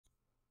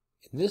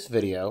In this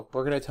video,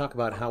 we're going to talk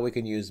about how we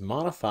can use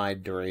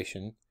modified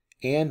duration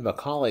and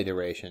Macaulay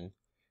duration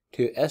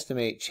to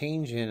estimate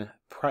change in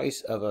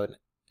price of an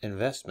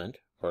investment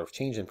or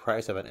change in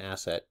price of an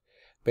asset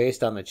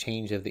based on the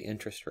change of the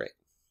interest rate.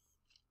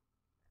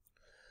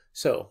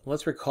 So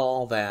let's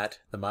recall that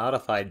the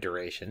modified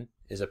duration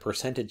is a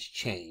percentage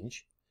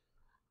change.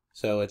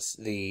 So it's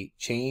the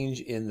change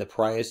in the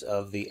price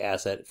of the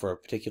asset for a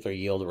particular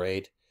yield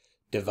rate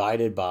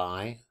divided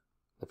by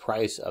the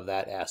price of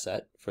that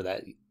asset for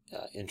that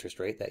interest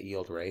rate, that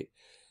yield rate.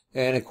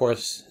 And of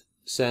course,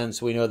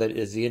 since we know that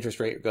as the interest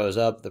rate goes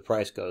up, the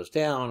price goes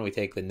down, we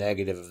take the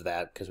negative of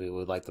that because we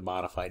would like the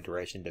modified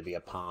duration to be a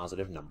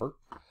positive number.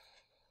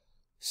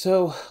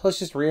 So let's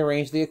just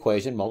rearrange the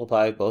equation,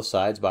 multiply both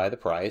sides by the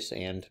price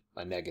and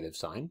a negative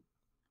sign.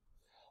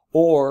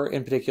 Or,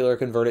 in particular,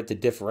 convert it to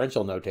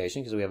differential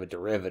notation because we have a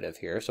derivative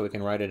here. So we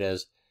can write it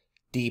as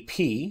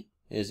dP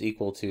is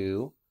equal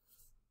to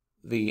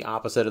the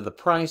opposite of the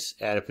price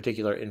at a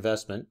particular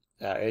investment,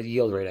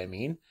 yield rate I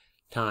mean,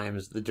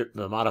 times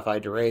the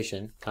modified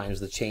duration times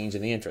the change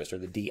in the interest, or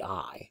the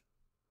DI.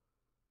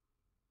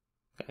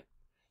 Okay.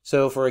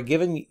 So for a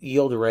given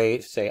yield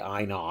rate, say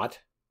I naught,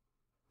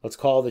 let's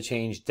call the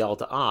change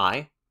delta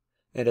I,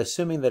 and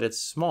assuming that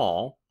it's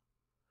small,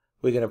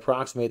 we can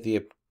approximate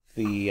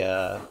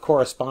the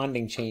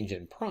corresponding change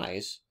in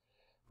price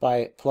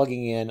by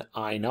plugging in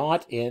I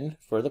naught in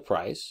for the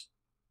price,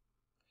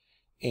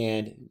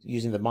 and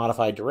using the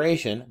modified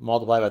duration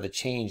multiplied by the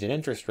change in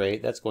interest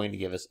rate, that's going to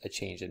give us a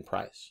change in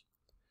price.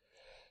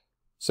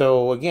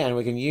 So again,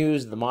 we can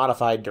use the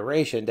modified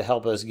duration to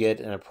help us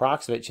get an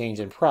approximate change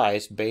in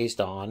price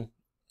based on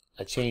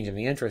a change in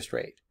the interest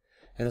rate.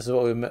 And this is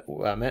what we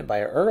meant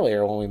by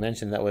earlier when we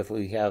mentioned that if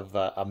we have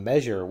a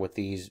measure with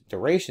these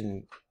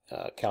duration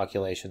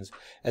calculations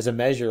as a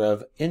measure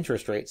of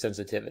interest rate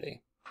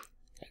sensitivity.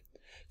 Okay.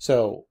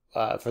 So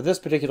for this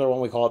particular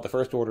one, we call it the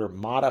first order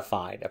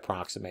modified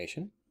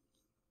approximation.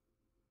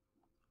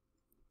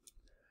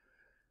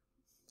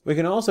 We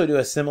can also do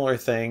a similar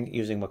thing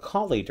using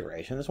Macaulay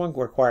duration. This one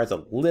requires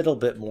a little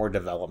bit more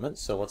development,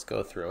 so let's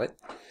go through it.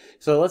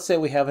 So let's say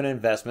we have an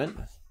investment,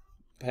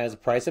 it has a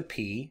price of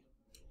P,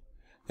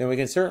 then we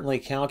can certainly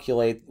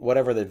calculate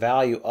whatever the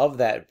value of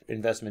that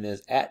investment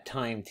is at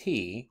time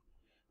t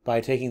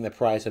by taking the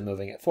price and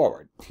moving it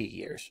forward, t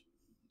years.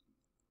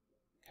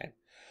 Okay.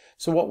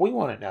 So what we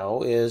want to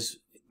know is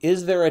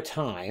there a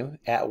time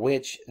at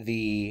which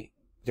the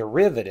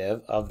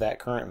derivative of that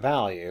current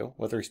value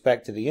with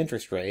respect to the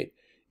interest rate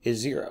is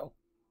 0?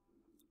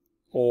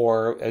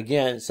 Or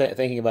again,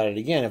 thinking about it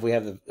again, if we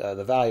have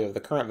the value of the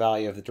current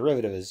value of the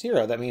derivative is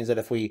 0, that means that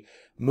if we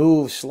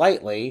move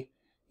slightly,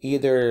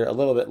 either a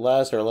little bit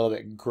less or a little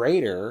bit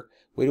greater,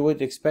 we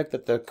would expect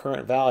that the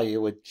current value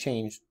would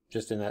change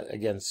just in that,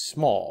 again,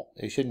 small.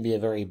 It shouldn't be a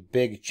very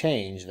big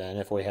change then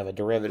if we have a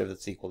derivative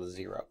that's equal to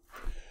 0.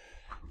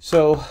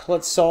 So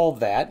let's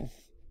solve that.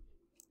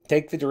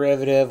 Take the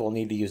derivative, we'll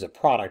need to use a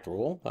product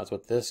rule. That's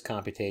what this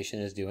computation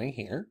is doing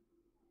here.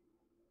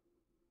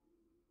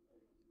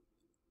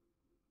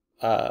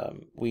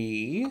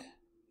 We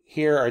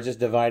here are just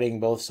dividing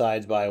both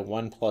sides by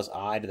 1 plus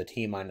I to the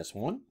t minus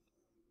 1.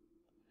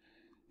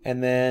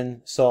 And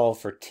then solve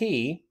for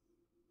t.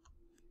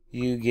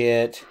 You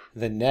get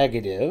the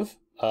negative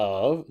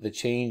of the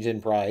change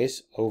in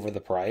price over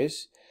the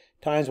price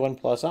times 1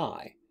 plus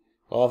I.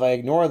 Well, if I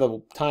ignore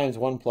the times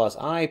 1 plus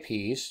I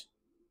piece,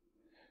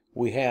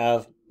 we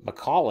have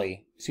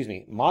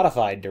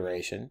modified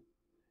duration.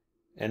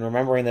 And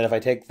remembering that if I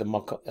take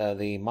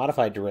the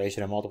modified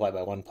duration and multiply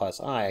by 1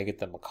 plus I get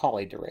the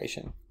Macaulay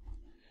duration.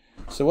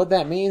 So what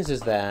that means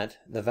is that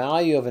the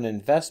value of an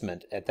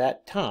investment at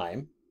that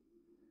time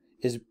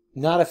is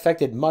not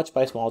affected much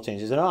by small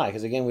changes in I,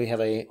 because again we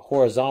have a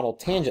horizontal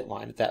tangent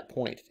line at that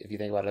point, if you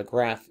think about it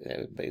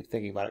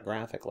thinking about it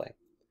graphically.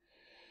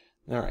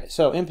 All right,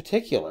 so in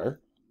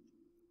particular,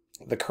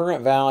 the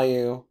current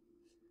value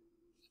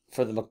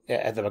for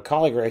at the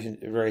Macaulay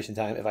duration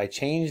time, if I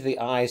change the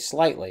I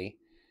slightly,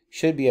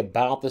 should be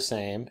about the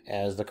same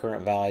as the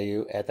current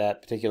value at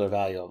that particular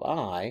value of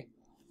I,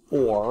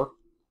 or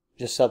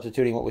just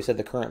substituting what we said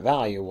the current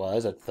value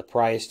was at the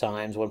price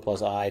times 1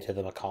 plus I to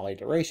the Macaulay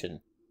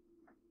duration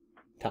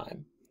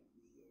time.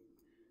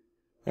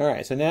 All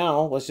right, so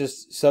now let's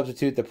just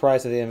substitute the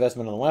price of the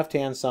investment on the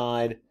left-hand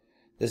side.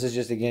 This is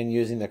just, again,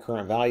 using the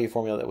current value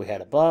formula that we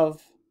had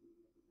above.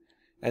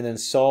 And then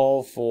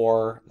solve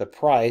for the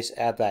price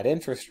at that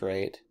interest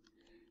rate.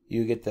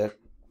 You get the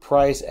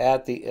price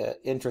at the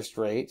interest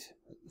rate,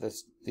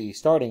 the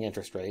starting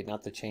interest rate,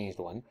 not the changed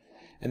one,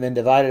 and then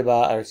divided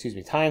by,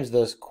 times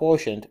this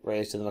quotient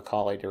raised to the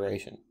Macaulay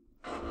duration.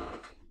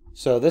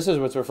 So this is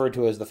what's referred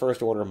to as the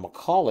first order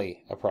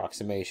Macaulay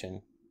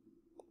approximation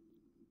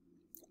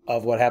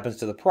of what happens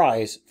to the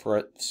price for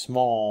a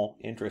small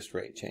interest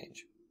rate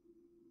change.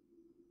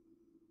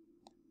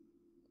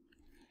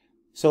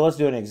 So let's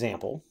do an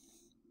example.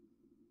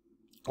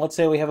 Let's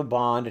say we have a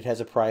bond. It has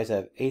a price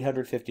of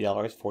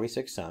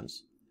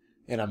 $850.46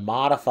 and a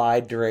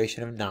modified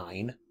duration of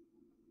 9.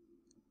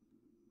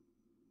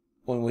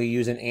 when we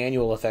use an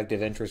annual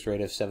effective interest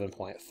rate of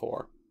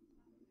 7.4.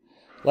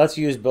 Let's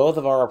use both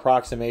of our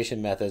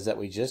approximation methods that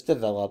we just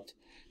developed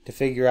to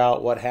figure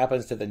out what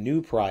happens to the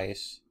new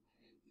price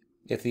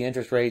if the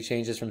interest rate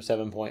changes from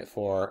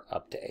 7.4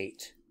 up to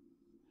 8.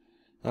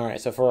 All right,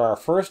 so for our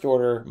first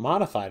order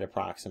modified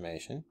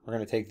approximation, we're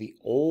going to take the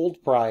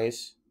old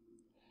price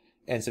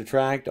and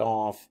subtract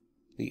off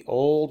the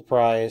old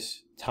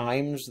price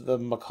times the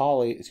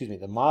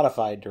the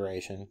modified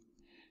duration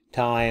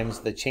times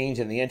the change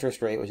in the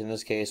interest rate, which in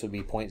this case would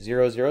be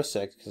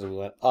 0.006 because we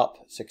went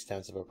up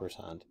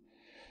 0.6%,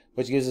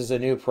 which gives us a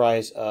new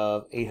price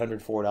of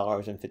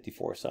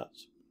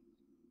 $804.54.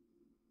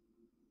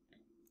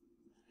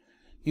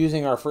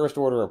 Using our first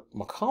order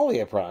Macaulay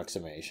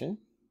approximation,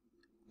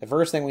 the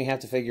first thing we have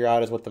to figure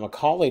out is what the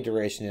Macaulay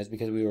duration is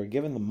because we were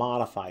given the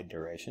modified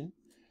duration.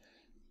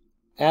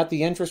 At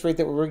the interest rate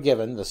that we were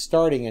given, the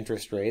starting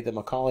interest rate, the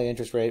Macaulay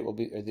interest rate will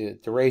be, or the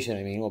duration,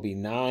 I mean, will be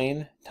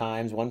 9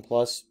 times 1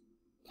 plus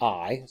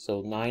I,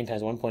 so 9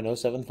 times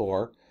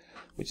 1.074,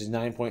 which is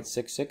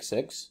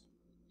 9.666.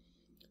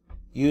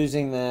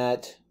 Using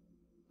that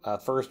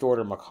first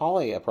order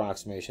Macaulay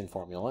approximation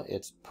formula,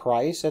 it's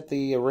price at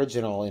the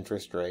original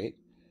interest rate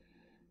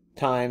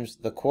times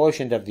the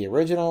quotient of the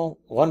original,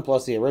 1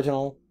 plus the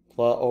original,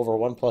 over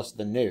 1 plus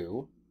the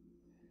new,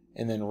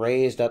 and then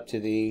raised up to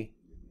the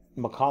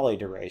Macaulay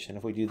duration.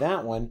 If we do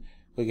that one,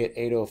 we get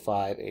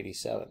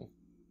 805.87.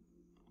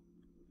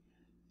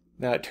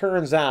 Now it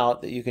turns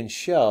out that you can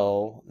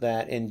show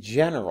that in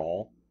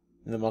general,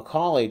 the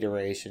Macaulay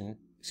duration,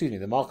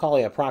 the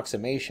Macaulay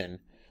approximation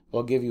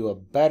will give you a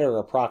better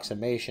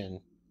approximation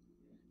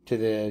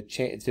to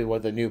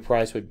what the new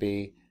price would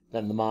be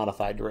than the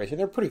modified duration.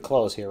 They're pretty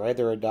close here, right?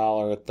 They're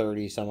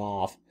 $1.30 some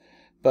off,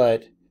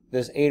 but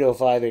this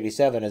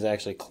 805.87 is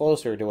actually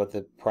closer to what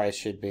the price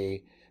should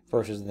be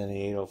versus than the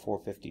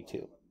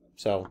 804.52.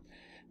 So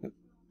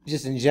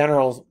just in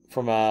general,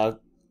 from an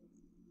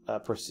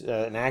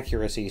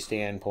accuracy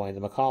standpoint,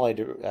 the Macaulay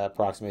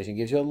approximation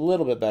gives you a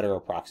little bit better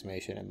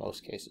approximation in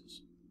most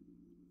cases.